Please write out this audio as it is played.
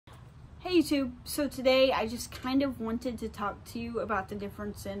Hey YouTube, so today I just kind of wanted to talk to you about the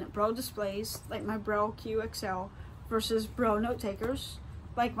difference in Braille displays, like my Braille QXL, versus Braille Notetakers,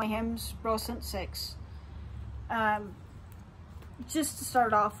 like my HIMS Braille Sense 6. Just to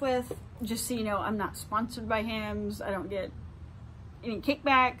start off with, just so you know, I'm not sponsored by HIMS, I don't get any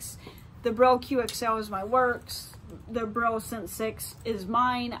kickbacks. The Braille QXL is my works, the Braille Sense 6 is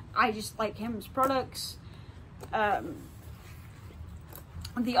mine. I just like HIMS products.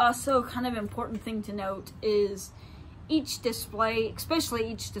 The also kind of important thing to note is each display, especially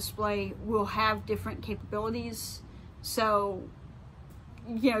each display, will have different capabilities. So,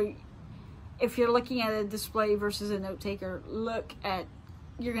 you know, if you're looking at a display versus a note taker,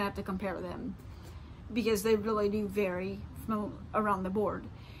 you're gonna have to compare them because they really do vary from around the board.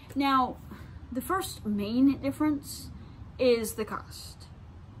 Now, the first main difference is the cost.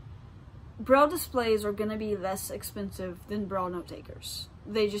 Braille displays are going to be less expensive than Braille note takers.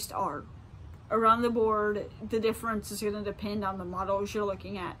 They just are. Around the board, the difference is going to depend on the models you're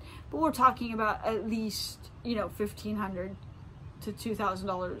looking at. But we're talking about at least, you know, $1,500 to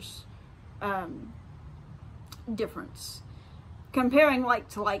 $2,000 difference. Comparing like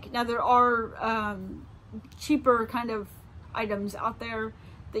to like. Now there are cheaper kind of items out there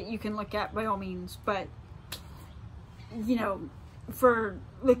that you can look at by all means. But, you know, for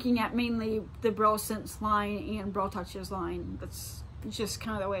looking at mainly the Braille Sense line and Braille Touches line, that's just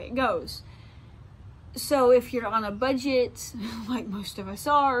kind of the way it goes. So if you're on a budget, like most of us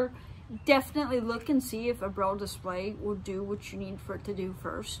are, definitely look and see if a Braille display will do what you need for it to do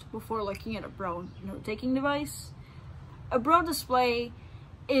first before looking at a Braille note-taking device. A Braille display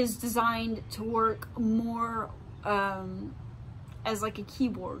is designed to work more as like a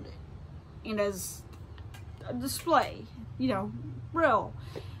keyboard and as a display, you know, Braille,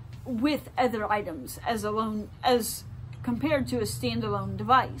 with other items as compared to a standalone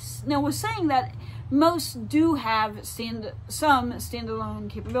device. Now, with saying that, most do have some standalone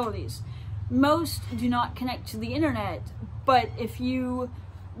capabilities. Most do not connect to the internet, but if you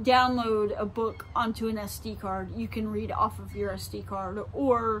download a book onto an SD card, you can read off of your SD card,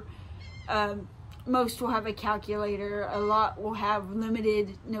 or most will have a calculator. A lot will have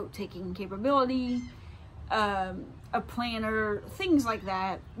limited note-taking capability, a planner, things like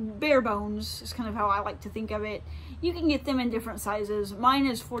that. Bare bones is kind of how I like to think of it. You can get them in different sizes. Mine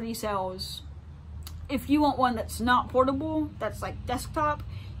is 40 cells. If you want one that's not portable, that's like desktop,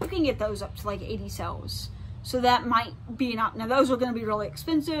 you can get those up to like 80 cells. So that might be an option. Now those are going to be really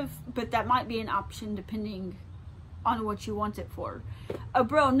expensive, but that might be an option depending on what you want it for. A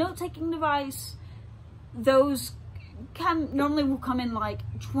Braille note-taking device, those normally will come in like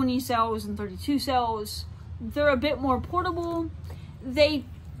 20 cells and 32 cells. They're a bit more portable. They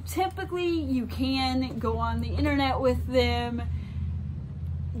typically, you can go on the internet with them.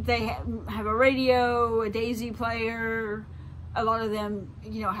 They have a radio, a daisy player. A lot of them,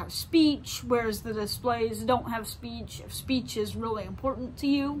 you know, have speech, whereas the displays don't have speech. If speech is really important to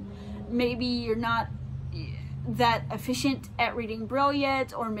you, maybe you're not that efficient at reading Braille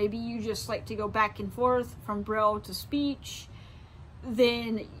yet, or maybe you just like to go back and forth from Braille to speech,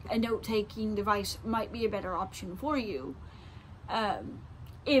 then a note-taking device might be a better option for you.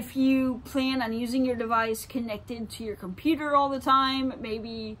 If you plan on using your device connected to your computer all the time,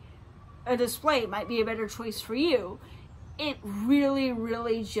 maybe a display might be a better choice for you. It really,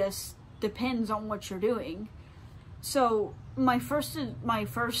 really just depends on what you're doing. So my first tip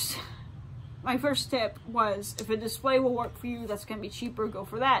was, if a display will work for you, that's going to be cheaper, go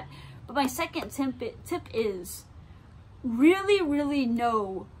for that. But my second tip is, really, really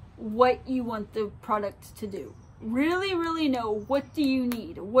know what you want the product to do. Really, really know, what do you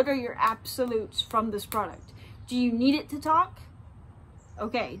need? What are your absolutes from this product? Do you need it to talk?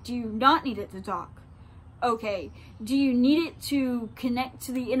 Okay. Do you not need it to talk? Okay. Do you need it to connect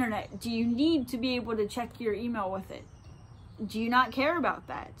to the internet? Do you need to be able to check your email with it? Do you not care about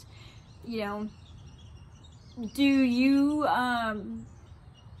that? You know, do you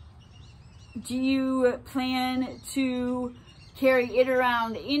plan to carry it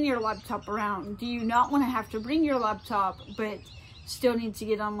around in your laptop around? Do you not want to have to bring your laptop but still need to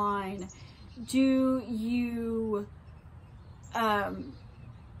get online? Do you,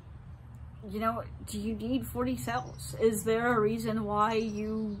 you know, do you need 40 cells? Is there a reason why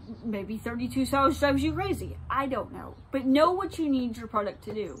maybe 32 cells drives you crazy? I don't know. But know what you need your product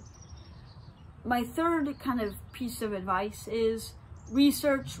to do. My third kind of piece of advice is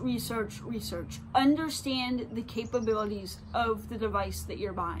research, research, research. Understand the capabilities of the device that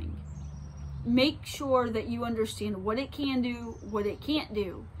you're buying. Make sure that you understand what it can do, what it can't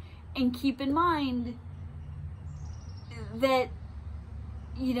do. And keep in mind that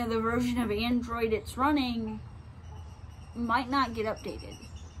you know, the version of Android it's running might not get updated.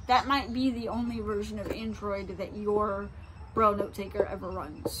 That might be the only version of Android that your Braille Notetaker ever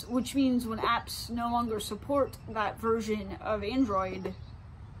runs, which means when apps no longer support that version of Android,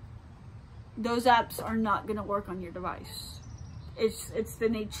 those apps are not going to work on your device. It's the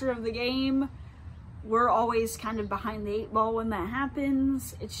nature of the game. We're always kind of behind the 8 ball when that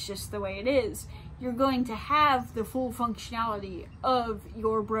happens. It's just the way it is. You're going to have the full functionality of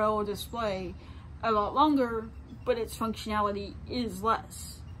your Braille display a lot longer, but its functionality is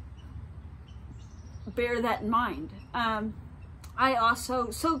less. Bear that in mind.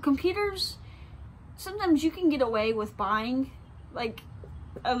 So computers, sometimes you can get away with buying like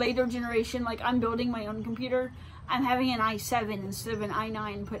a later generation. Like, I'm building my own computer. I'm having an i7 instead of an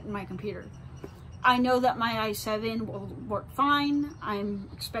i9 put in my computer. I know that my i7 will work fine. I'm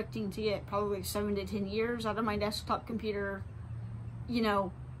expecting to get probably 7 to 10 years out of my desktop computer. You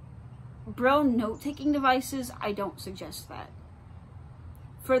know, Braille note-taking devices, I don't suggest that.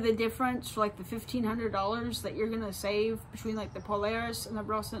 For the difference, for like the $1,500 that you're going to save between like the Polaris and the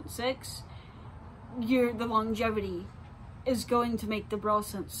Braille Sense 6, the longevity is going to make the Braille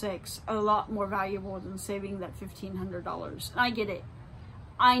Sense 6 a lot more valuable than saving that $1,500. And I get it.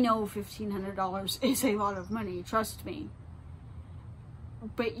 I know $1,500 is a lot of money, trust me.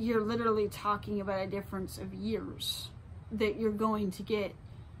 But you're literally talking about a difference of years that you're going to get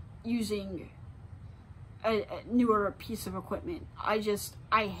using a newer piece of equipment. I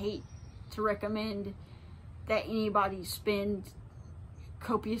hate to recommend that anybody spend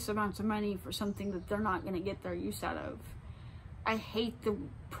copious amounts of money for something that they're not going to get their use out of. I hate the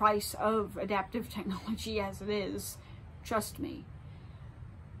price of adaptive technology as it is, trust me.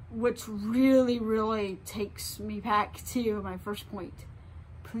 Which really, really takes me back to my first point.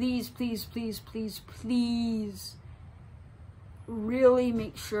 Please, please, please, please, please really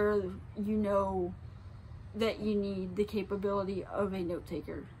make sure you know that you need the capability of a note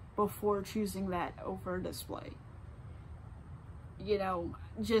taker before choosing that over a display. You know,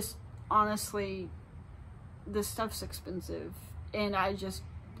 just honestly, this stuff's expensive, and I just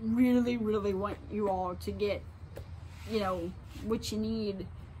really, really want you all to get, you know, what you need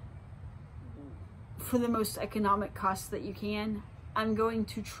for the most economic cost that you can. I'm going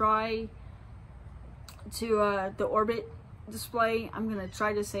to try to the Orbit display. I'm gonna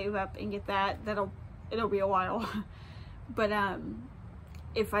try to save up and get that. It'll be a while, but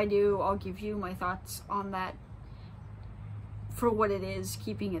if I do, I'll give you my thoughts on that for what it is,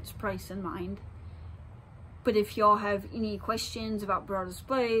 keeping its price in mind. But if y'all have any questions about Braille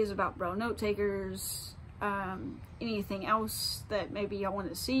displays, about Braille note takers, anything else that maybe y'all want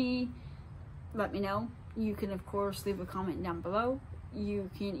to see, let me know. You can, of course, leave a comment down below. You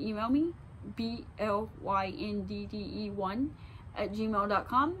can email me,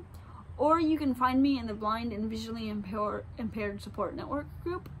 blynddde1@gmail.com, or you can find me in the Blind and Visually Impaired Support Network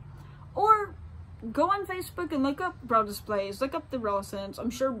group, or go on Facebook and look up Braille displays, look up the Braille Sense. I'm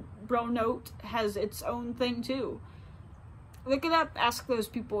sure Braille Note has its own thing too. Look it up, ask those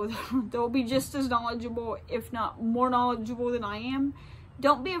people. They'll be just as knowledgeable, if not more knowledgeable than I am.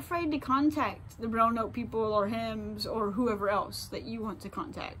 Don't be afraid to contact the Braille Note people or HIMS or whoever else that you want to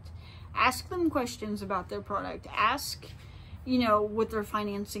contact. Ask them questions about their product. Ask, you know, what their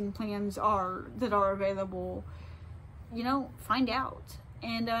financing plans are that are available. You know, find out.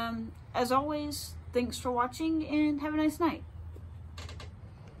 And as always, thanks for watching and have a nice night.